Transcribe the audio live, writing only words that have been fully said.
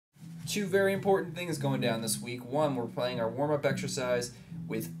Two very important things going down this week. One, we're playing our warm-up exercise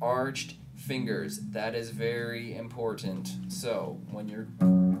with arched fingers. That is very important. So, when you're...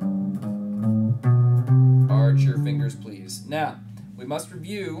 arch your fingers, please. Now, we must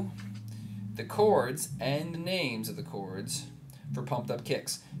review the chords and the names of the chords for pumped up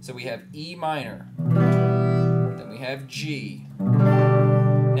kicks. So we have E minor, then we have G.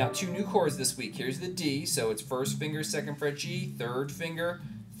 Now, two new chords this week. Here's the D, so it's first finger, second fret G, third finger,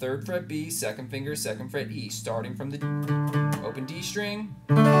 third fret B, second finger, second fret E, starting from the open D string,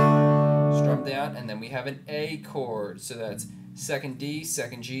 strum down, and then we have an A chord. So that's second D,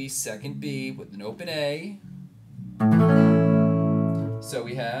 second G, second B with an open A. So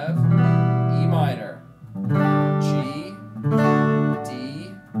we have E minor, G,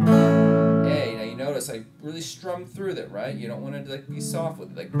 D, A. Now you notice I really strummed through that, right? You don't want to like be soft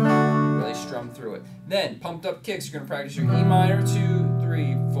with it, like really strum through it. Then pumped up kicks, you're going to practice your E minor, 2,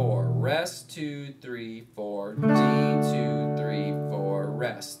 3, 4, rest, 2, 3, 4, D, 2, 3, 4,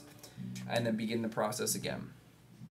 rest. And then begin the process again.